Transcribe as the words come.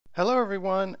Hello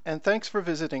everyone, and thanks for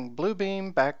visiting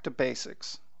Bluebeam Back to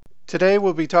Basics. Today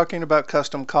we'll be talking about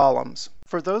custom columns.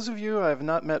 For those of you I have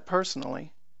not met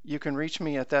personally, you can reach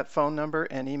me at that phone number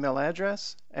and email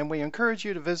address, and we encourage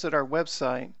you to visit our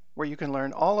website where you can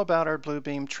learn all about our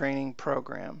Bluebeam training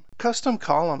program. Custom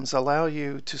columns allow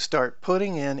you to start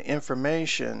putting in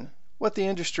information, what the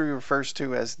industry refers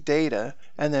to as data,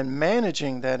 and then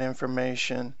managing that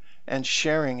information and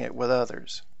sharing it with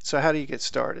others. So how do you get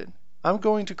started? I'm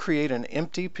going to create an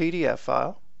empty PDF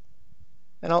file,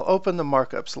 and I'll open the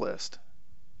markups list.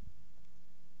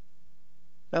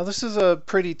 Now this is a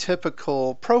pretty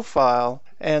typical profile,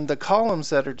 and the columns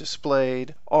that are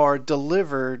displayed are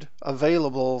delivered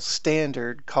available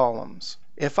standard columns.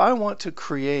 If I want to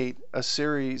create a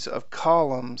series of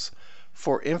columns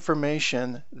for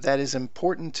information that is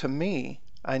important to me,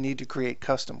 I need to create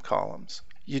custom columns.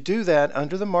 You do that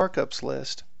under the markups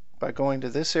list by going to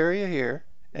this area here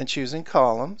and choosing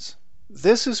columns.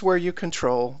 This is where you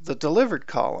control the delivered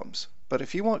columns, but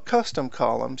if you want custom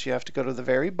columns you have to go to the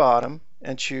very bottom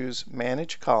and choose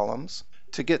manage columns.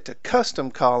 To get to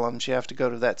custom columns you have to go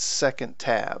to that second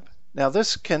tab. Now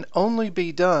this can only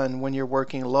be done when you're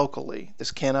working locally.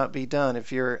 This cannot be done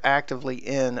if you're actively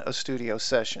in a studio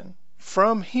session.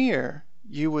 From here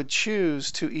you would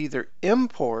choose to either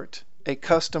import a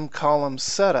custom column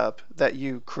setup that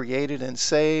you created and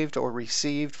saved or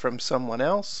received from someone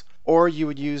else, or you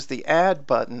would use the add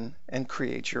button and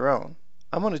create your own.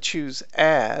 I'm going to choose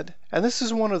add, and this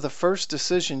is one of the first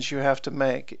decisions you have to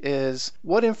make, is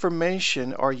what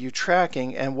information are you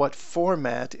tracking and what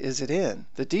format is it in.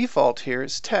 The default here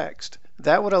is text.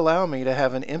 That would allow me to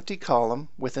have an empty column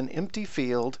with an empty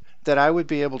field that I would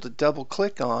be able to double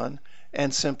click on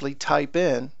and simply type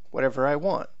in whatever I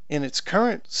want. In its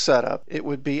current setup, it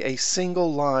would be a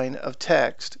single line of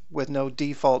text with no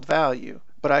default value,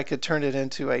 but I could turn it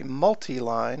into a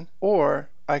multi-line, or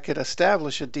I could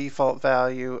establish a default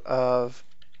value of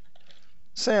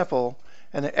sample,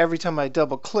 and every time I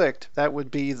double clicked, that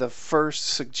would be the first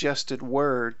suggested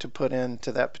word to put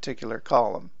into that particular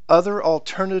column. Other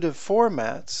alternative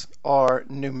formats are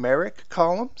numeric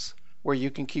columns, where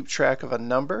you can keep track of a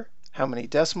number, how many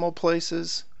decimal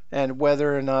places, and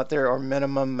whether or not there are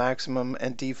minimum, maximum,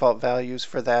 and default values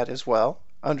for that as well.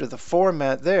 Under the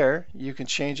format there, you can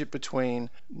change it between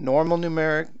normal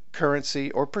numeric,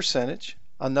 currency, or percentage.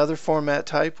 Another format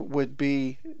type would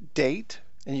be date,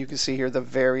 and you can see here the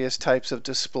various types of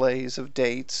displays of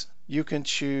dates. You can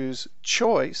choose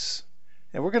choice,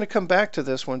 and we're going to come back to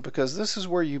this one because this is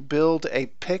where you build a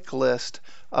pick list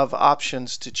of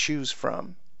options to choose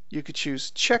from. You could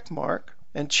choose checkmark,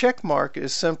 and checkmark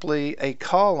is simply a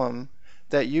column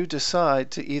that you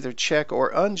decide to either check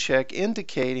or uncheck,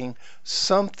 indicating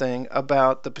something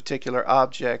about the particular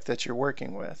object that you're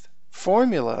working with.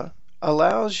 Formula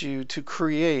allows you to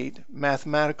create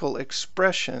mathematical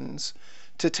expressions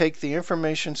to take the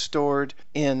information stored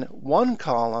in one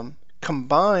column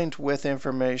combined with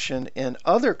information in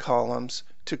other columns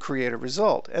to create a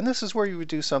result. And this is where you would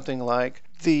do something like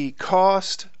the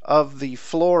cost of the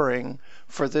flooring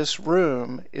for this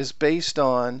room is based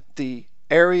on the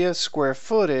area square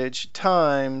footage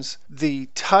times the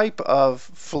type of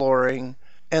flooring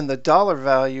and the dollar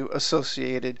value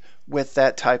associated with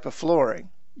that type of flooring.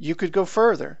 You could go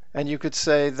further and you could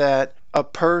say that a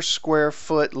per square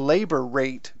foot labor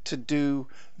rate to do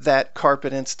that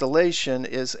carpet installation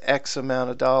is X amount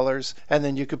of dollars, and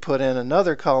then you could put in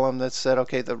another column that said,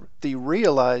 okay, the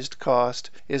realized cost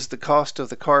is the cost of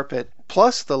the carpet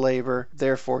plus the labor,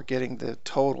 therefore getting the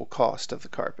total cost of the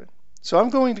carpet. So I'm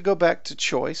going to go back to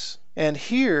choice, and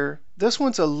here this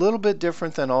one's a little bit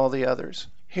different than all the others.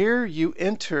 Here you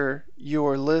enter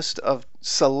your list of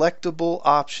selectable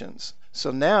options. So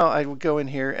now I would go in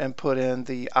here and put in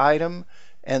the item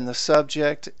and the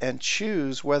subject and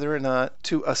choose whether or not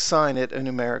to assign it a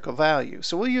numerical value.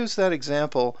 So we'll use that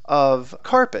example of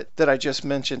carpet that I just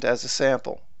mentioned as a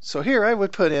sample. So here I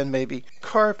would put in maybe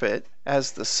carpet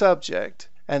as the subject,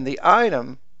 and the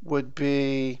item would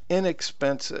be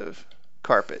inexpensive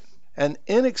carpet. An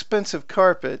inexpensive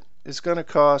carpet is going to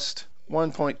cost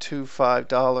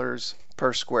 $1.25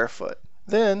 per square foot.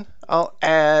 Then I'll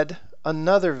add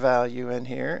another value in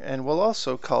here, and we'll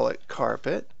also call it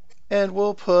carpet, and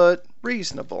we'll put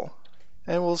reasonable,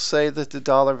 and we'll say that the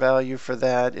dollar value for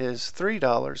that is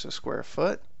 $3 a square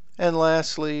foot. And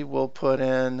lastly, we'll put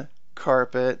in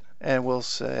carpet, and we'll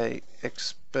say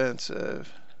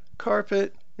expensive.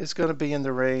 Carpet is going to be in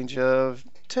the range of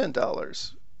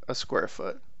 $10 a square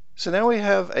foot. So now we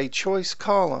have a choice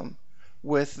column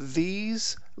with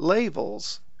these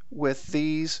labels with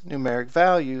these numeric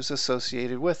values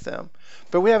associated with them.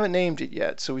 But we haven't named it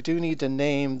yet, so we do need to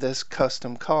name this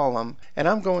custom column, and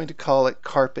I'm going to call it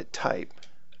carpet type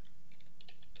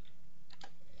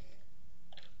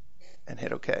and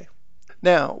hit OK.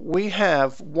 Now we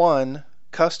have one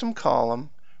custom column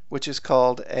which is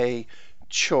called a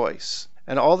choice,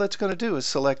 and all that's going to do is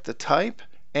select the type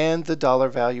and the dollar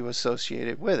value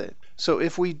associated with it. So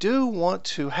if we do want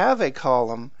to have a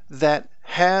column that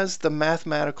has the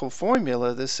mathematical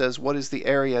formula that says what is the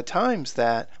area times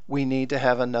that, we need to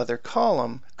have another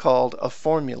column called a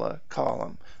formula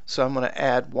column. So I'm going to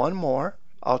add one more.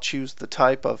 I'll choose the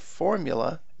type of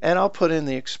formula and I'll put in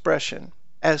the expression.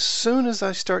 As soon as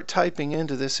I start typing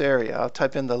into this area, I'll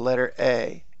type in the letter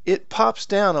A. It pops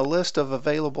down a list of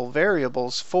available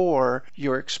variables for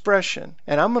your expression.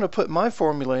 And I'm going to put my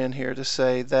formula in here to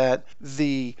say that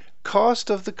the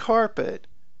cost of the carpet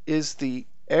is the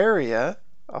area,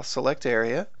 I'll select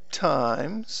area,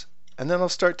 times, and then I'll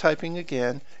start typing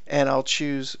again, and I'll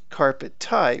choose carpet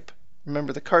type.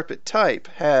 Remember, the carpet type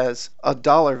has a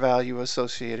dollar value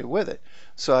associated with it.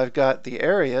 So I've got the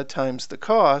area times the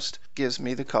cost gives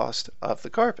me the cost of the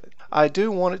carpet. I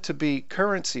do want it to be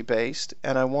currency based,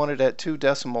 and I want it at 2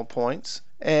 decimal points,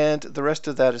 and the rest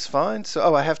of that is fine.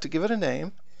 So I have to give it a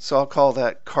name, so I'll call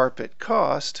that carpet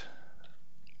cost,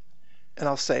 and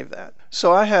I'll save that.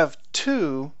 So I have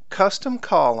 2 custom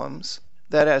columns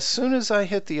that as soon as I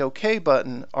hit the OK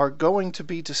button are going to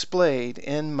be displayed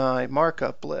in my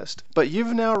markup list. But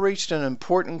you've now reached an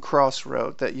important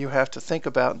crossroad that you have to think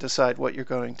about and decide what you're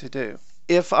going to do.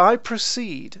 If I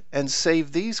proceed and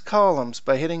save these columns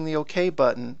by hitting the OK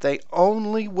button, they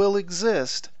only will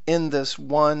exist in this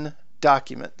one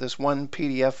document, this one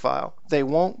PDF file. They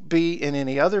won't be in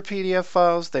any other PDF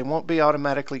files. They won't be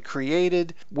automatically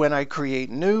created. When I create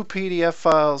new PDF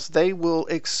files, they will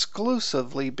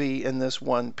exclusively be in this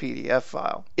one PDF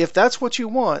file. If that's what you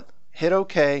want, hit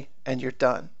OK and you're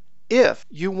done. If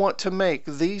you want to make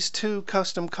these 2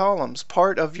 custom columns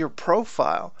part of your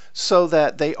profile so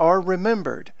that they are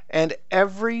remembered, and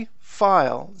every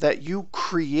file that you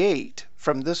create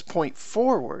from this point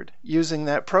forward using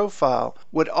that profile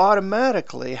would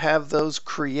automatically have those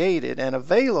created and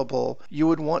available, you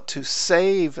would want to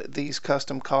save these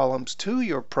custom columns to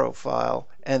your profile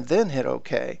and then hit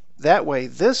OK. That way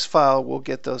this file will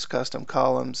get those custom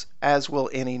columns, as will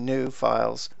any new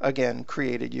files, again,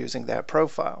 created using that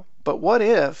profile. But what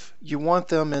if you want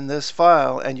them in this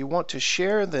file and you want to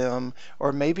share them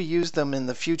or maybe use them in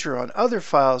the future on other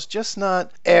files, just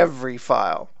not every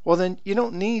file? Well, then you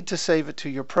don't need to save it to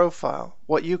your profile.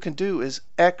 What you can do is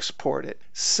export it,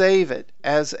 save it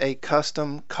as a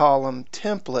custom column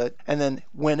template, and then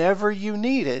whenever you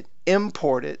need it,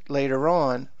 import it later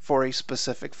on for a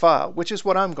specific file, which is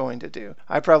what I'm going to do.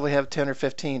 I probably have 10 or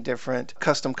 15 different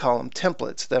custom column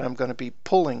templates that I'm going to be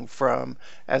pulling from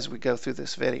as we go through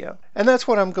this video. And that's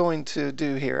what I'm going to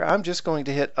do here. I'm just going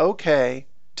to hit OK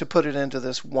to put it into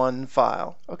this one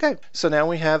file. Okay, so now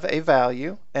we have a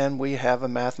value and we have a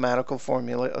mathematical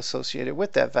formula associated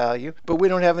with that value, but we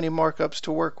don't have any markups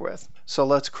to work with. So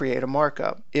let's create a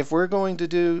markup. If we're going to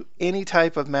do any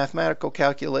type of mathematical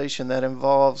calculation that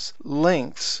involves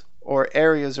lengths or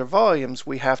areas or volumes,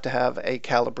 we have to have a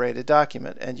calibrated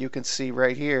document. And you can see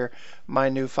right here, my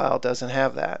new file doesn't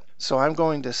have that. So I'm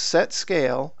going to set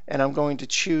scale, and I'm going to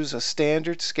choose a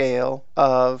standard scale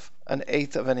of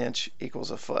 1/8 of an inch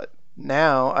equals a foot.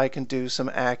 Now I can do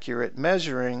some accurate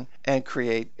measuring and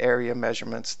create area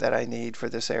measurements that I need for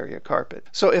this area carpet.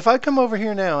 So if I come over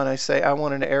here now and I say I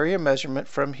want an area measurement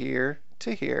from here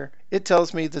to here, it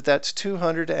tells me that that's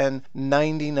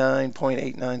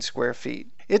 299.89 square feet.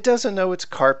 It doesn't know it's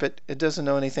carpet. It doesn't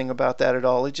know anything about that at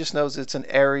all. It just knows it's an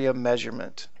area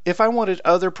measurement. If I wanted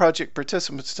other project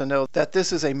participants to know that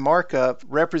this is a markup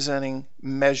representing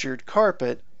measured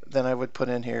carpet, then I would put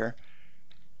in here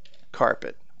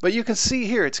carpet. But you can see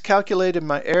here it's calculated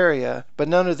my area, but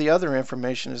none of the other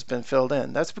information has been filled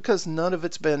in. That's because none of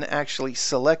it's been actually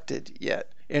selected yet.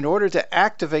 In order to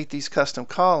activate these custom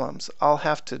columns, I'll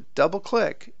have to double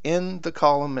click in the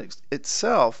column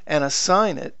itself and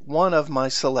assign it one of my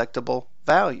selectable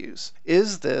values.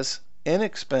 Is this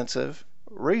inexpensive,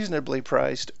 reasonably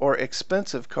priced, or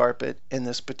expensive carpet in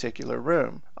this particular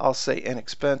room? I'll say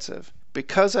inexpensive.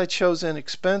 Because I chose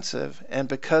inexpensive, and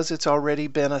because it's already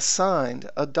been assigned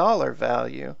a dollar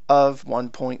value of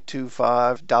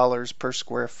 $1.25 per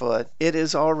square foot, it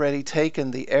has already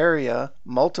taken the area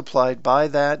multiplied by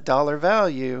that dollar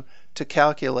value to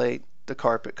calculate the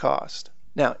carpet cost.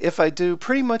 Now, if I do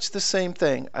pretty much the same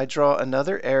thing, I draw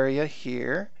another area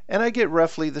here, and I get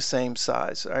roughly the same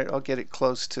size. All right, I'll get it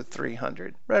close to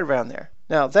 300, right around there.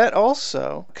 Now that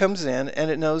also comes in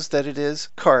and it knows that it is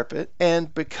carpet,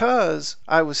 and because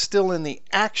I was still in the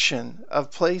action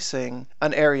of placing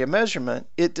an area measurement,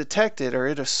 it detected, or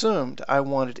it assumed, I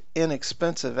wanted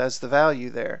inexpensive as the value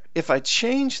there. If I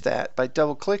change that by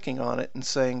double clicking on it and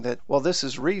saying that, well, this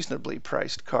is reasonably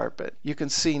priced carpet, you can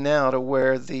see now to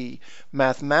where the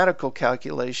mathematical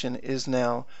calculation is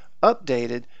now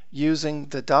updated using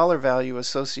the dollar value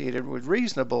associated with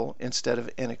reasonable instead of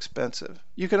inexpensive.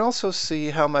 You can also see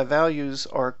how my values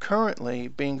are currently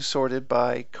being sorted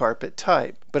by carpet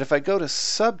type. But if I go to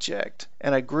subject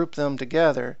and I group them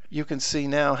together, you can see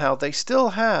now how they still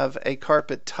have a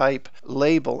carpet type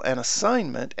label and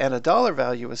assignment and a dollar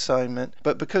value assignment,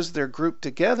 but because they're grouped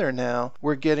together now,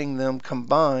 we're getting them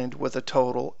combined with a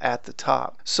total at the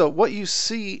top. So what you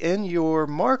see in your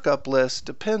markup list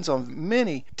depends on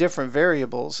many different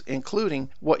variables, including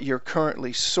what you're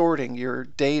currently sorting your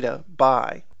data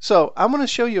by. So I'm going to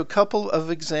show you a couple of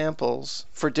examples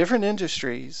for different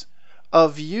industries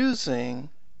of using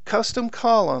custom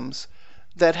columns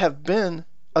that have been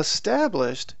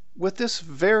established with this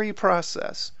very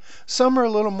process. Some are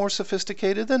a little more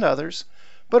sophisticated than others,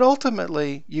 but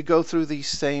ultimately you go through these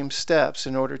same steps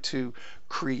in order to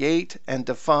create and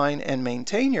define and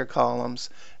maintain your columns,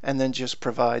 and then just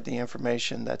provide the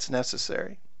information that's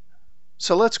necessary.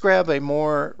 So let's grab a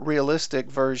more realistic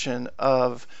version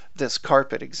of this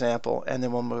carpet example, and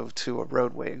then we'll move to a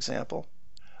roadway example.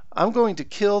 I'm going to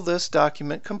kill this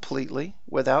document completely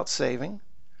without saving,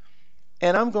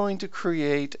 and I'm going to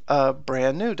create a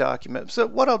brand new document. So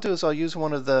what I'll do is I'll use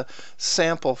one of the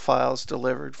sample files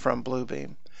delivered from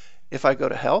Bluebeam. If I go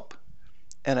to Help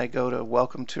and I go to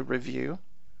Welcome to Review,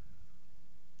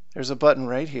 there's a button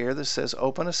right here that says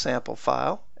Open a Sample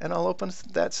File, and I'll open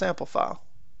that sample file.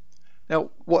 Now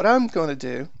what I'm going to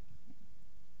do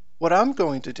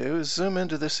is zoom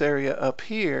into this area up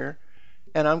here,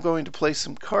 and I'm going to place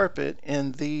some carpet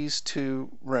in these two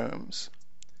rooms.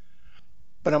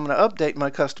 But I'm going to update my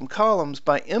custom columns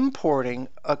by importing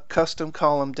a custom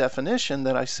column definition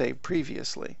that I saved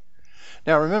previously.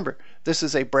 Now remember, this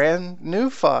is a brand new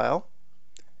file,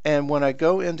 and when I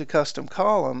go into custom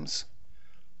columns,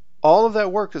 all of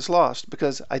that work is lost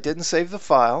because I didn't save the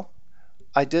file,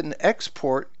 I didn't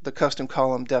export the custom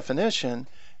column definition,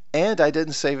 and I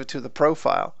didn't save it to the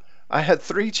profile. I had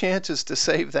 3 chances to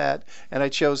save that, and I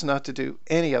chose not to do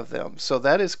any of them. So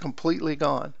that is completely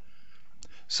gone.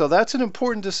 So that's an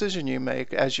important decision you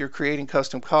make as you're creating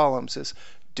custom columns is,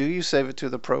 do you save it to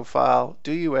the profile,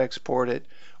 do you export it,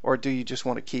 or do you just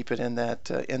want to keep it in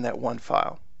that one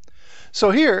file?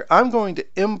 So here I'm going to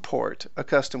import a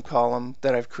custom column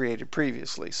that I've created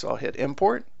previously. So I'll hit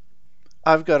import.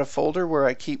 I've got a folder where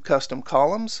I keep custom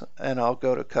columns, and I'll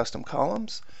go to custom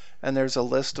columns, and there's a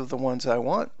list of the ones I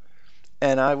want,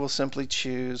 and I will simply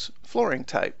choose flooring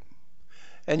type.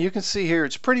 And you can see here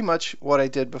it's pretty much what I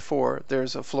did before.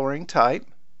 There's a flooring type.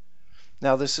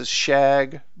 Now this is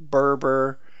shag,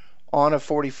 Berber, on a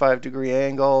 45-degree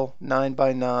angle,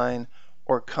 9x9,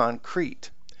 or concrete.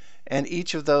 And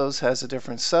each of those has a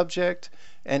different subject,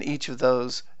 and each of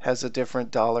those has a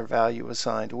different dollar value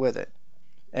assigned with it.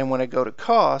 And when I go to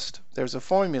cost, there's a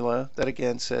formula that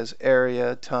again says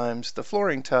area times the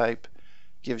flooring type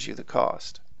gives you the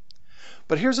cost.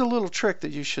 But here's a little trick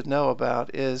that you should know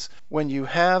about is when you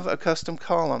have a custom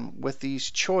column with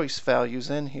these choice values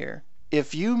in here,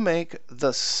 if you make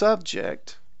the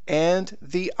subject and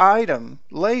the item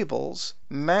labels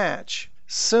match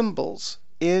symbols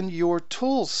in your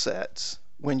tool sets,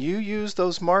 when you use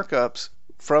those markups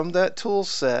from that tool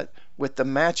set with the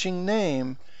matching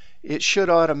name, it should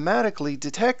automatically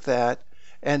detect that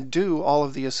and do all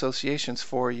of the associations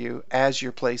for you as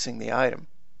you're placing the item.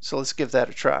 So let's give that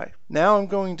a try. Now I'm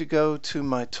going to go to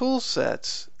my tool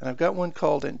sets, and I've got one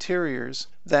called Interiors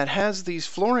that has these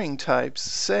flooring types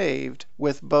saved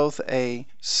with both a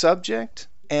subject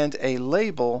and a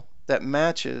label that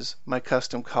matches my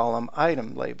custom column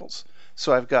item labels.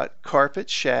 So I've got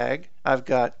carpet shag, I've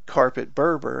got carpet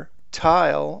Berber,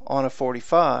 tile on a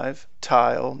 45,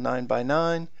 tile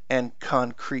 9x9, and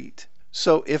concrete.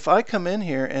 So if I come in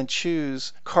here and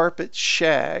choose carpet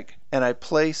shag and I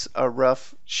place a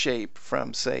rough shape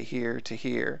from say here to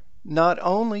here, not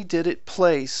only did it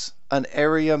place an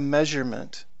area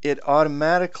measurement, it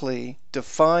automatically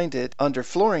defined it under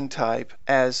flooring type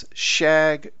as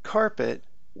shag carpet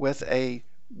with a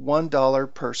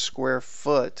 $1 per square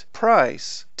foot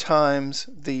price times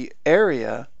the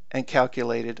area and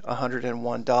calculated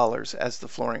 $101 as the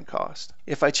flooring cost.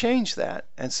 If I change that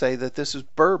and say that this is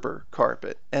Berber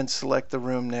carpet and select the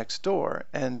room next door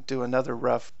and do another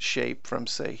rough shape from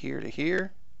say here to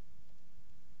here,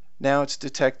 Now it's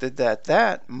detected that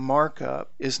that markup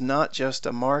is not just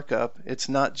a markup, it's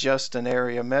not just an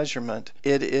area measurement,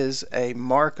 it is a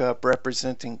markup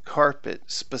representing carpet,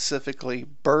 specifically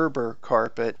Berber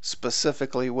carpet,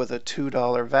 specifically with a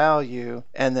 $2 value,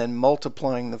 and then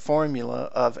multiplying the formula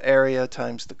of area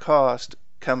times the cost,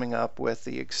 coming up with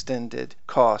the extended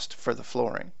cost for the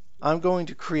flooring. I'm going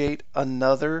to create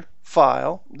another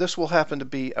file. This will happen to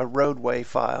be a roadway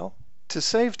file. To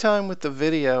save time with the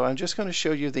video, I'm just going to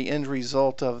show you the end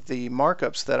result of the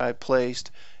markups that I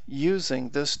placed using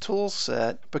this tool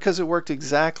set, because it worked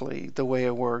exactly the way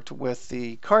it worked with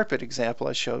the carpet example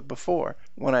I showed before.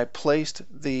 When I placed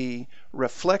the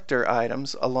reflector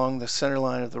items along the center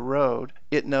line of the road,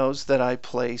 it knows that I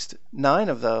placed 9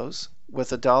 of those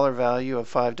with a dollar value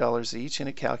of $5 each, and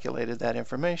it calculated that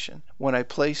information. When I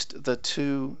placed the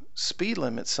 2 speed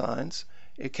limit signs,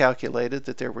 it calculated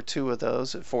that there were 2 of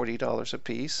those at $40 a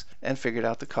piece and figured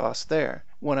out the cost there.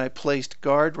 When I placed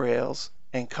guardrails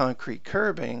and concrete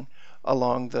curbing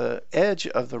along the edge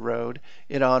of the road,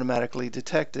 it automatically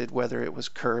detected whether it was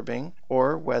curbing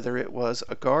or whether it was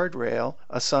a guardrail,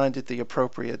 assigned it the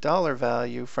appropriate dollar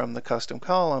value from the custom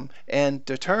column, and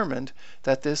determined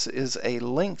that this is a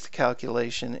length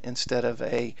calculation instead of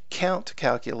a count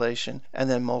calculation, and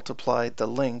then multiplied the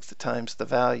length times the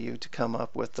value to come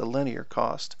up with the linear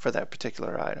cost for that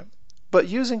particular item. But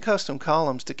using custom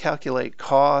columns to calculate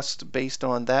cost based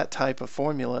on that type of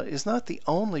formula is not the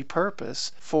only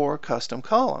purpose for custom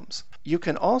columns. You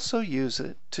can also use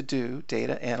it to do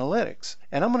data analytics,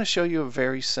 and I'm going to show you a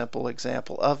very simple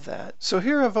example of that. So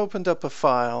here I've opened up a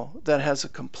file that has a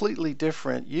completely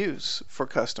different use for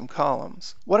custom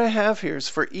columns. What I have here is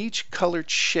for each colored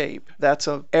shape, that's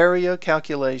an area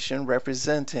calculation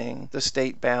representing the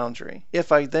state boundary.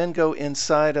 If I then go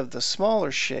inside of the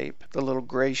smaller shape, the little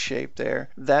gray shape there,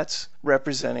 that's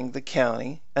representing the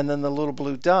county, and then the little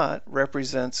blue dot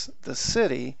represents the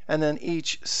city, and then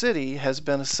each city has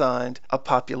been assigned a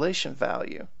population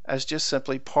value as just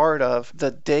simply part of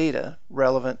the data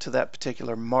relevant to that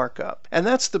particular markup. And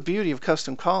that's the beauty of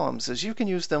custom columns, is you can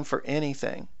use them for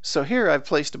anything. So here I've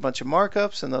placed a bunch of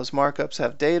markups, and those markups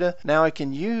have data. Now I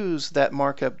can use that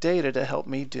markup data to help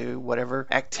me do whatever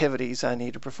activities I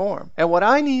need to perform. And what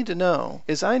I need to know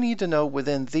is I need to know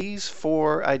within these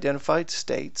 4 identified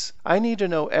states, I need to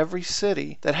know every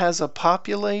city that has a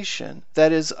population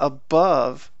that is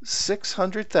above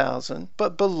 600,000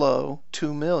 but below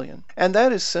 2 million. And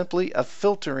that is simply a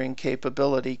filtering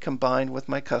capability combined with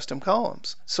my custom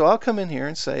columns. So I'll come in here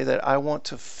and say that I want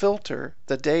to filter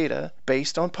the data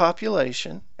based on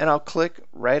population, and I'll click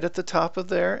right at the top of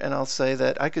there, and I'll say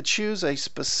that I could choose a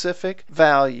specific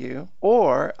value,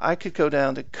 or I could go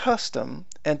down to custom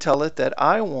and tell it that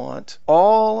I want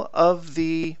all of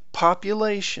the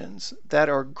populations that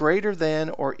are greater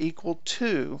than or equal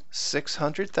to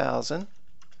 600,000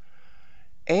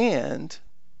 and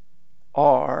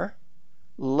are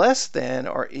less than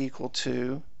or equal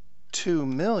to 2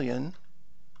 million.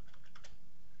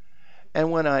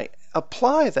 And when I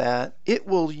apply that, it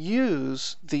will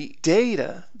use the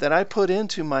data that I put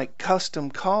into my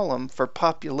custom column for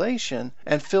population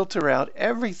and filter out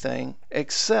everything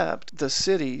except the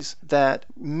cities that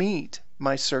meet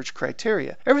my search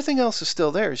criteria. Everything else is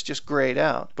still there, it's just grayed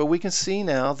out. But we can see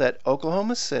now that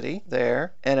Oklahoma City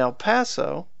there and El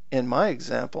Paso, in my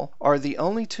example, are the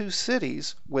only 2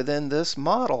 cities within this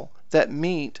model that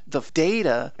meet the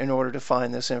data in order to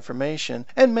find this information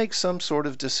and make some sort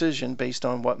of decision based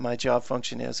on what my job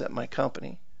function is at my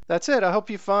company. That's it. I hope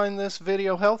you find this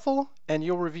video helpful, and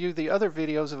you'll review the other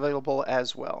videos available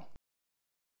as well.